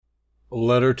A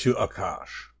letter to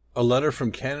Akash. A letter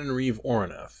from Canon Reeve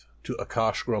Oreneth to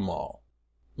Akash Gramal.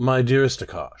 My dearest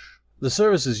Akash, the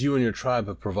services you and your tribe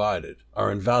have provided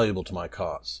are invaluable to my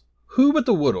cause. Who but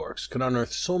the Wood Orcs could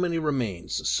unearth so many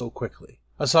remains so quickly?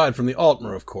 Aside from the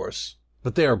Altmer, of course,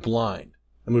 but they are blind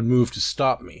and would move to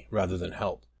stop me rather than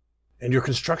help. And your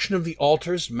construction of the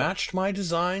altars matched my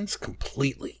designs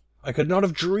completely. I could not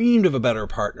have dreamed of a better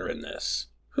partner in this.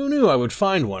 Who knew I would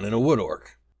find one in a Wood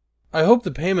Orc? I hope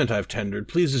the payment I've tendered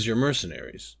pleases your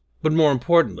mercenaries, but more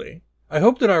importantly, I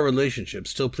hope that our relationship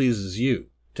still pleases you.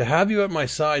 To have you at my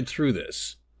side through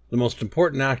this, the most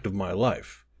important act of my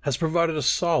life, has provided a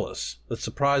solace that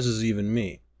surprises even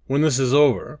me. When this is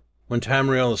over, when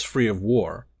Tamriel is free of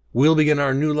war, we'll begin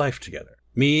our new life together.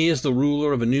 Me as the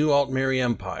ruler of a new Altmeri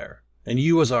empire, and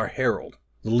you as our herald,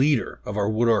 the leader of our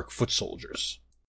Wood Orc foot soldiers.